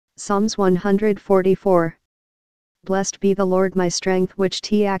Psalms 144. Blessed be the Lord my strength, which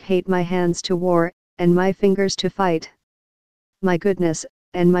hate my hands to war, and my fingers to fight. My goodness,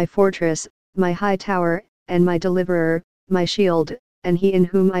 and my fortress, my high tower, and my deliverer, my shield, and he in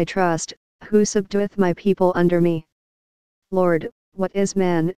whom I trust, who subdueth my people under me. Lord, what is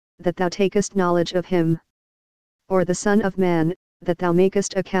man, that thou takest knowledge of him? Or the son of man, that thou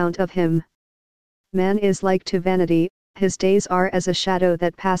makest account of him? Man is like to vanity, his days are as a shadow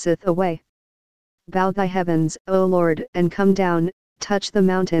that passeth away. Bow thy heavens, O Lord, and come down, touch the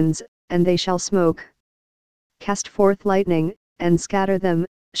mountains, and they shall smoke. Cast forth lightning, and scatter them,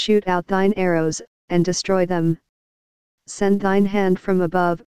 shoot out thine arrows, and destroy them. Send thine hand from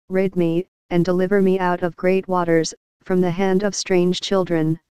above, rid me, and deliver me out of great waters, from the hand of strange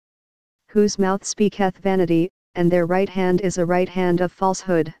children. Whose mouth speaketh vanity, and their right hand is a right hand of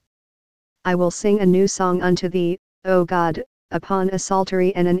falsehood. I will sing a new song unto thee, O God, upon a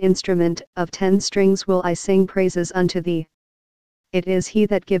psaltery and an instrument of 10 strings will I sing praises unto thee. It is he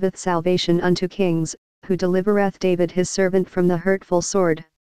that giveth salvation unto kings, who delivereth David his servant from the hurtful sword.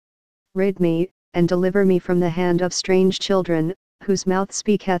 Rid me, and deliver me from the hand of strange children, whose mouth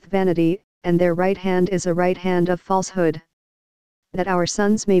speaketh vanity, and their right hand is a right hand of falsehood. That our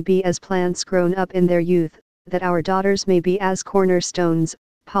sons may be as plants grown up in their youth, that our daughters may be as cornerstones,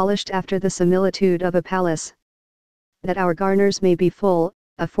 polished after the similitude of a palace. That our garners may be full,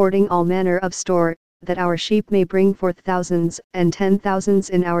 affording all manner of store, that our sheep may bring forth thousands and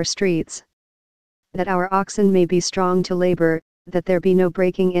 10,000s in our streets. That our oxen may be strong to labor, that there be no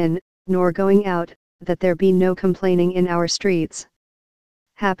breaking in, nor going out, that there be no complaining in our streets.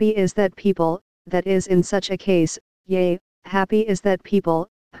 Happy is that people, that is in such a case, yea, happy is that people,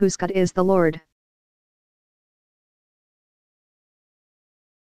 whose God is the Lord.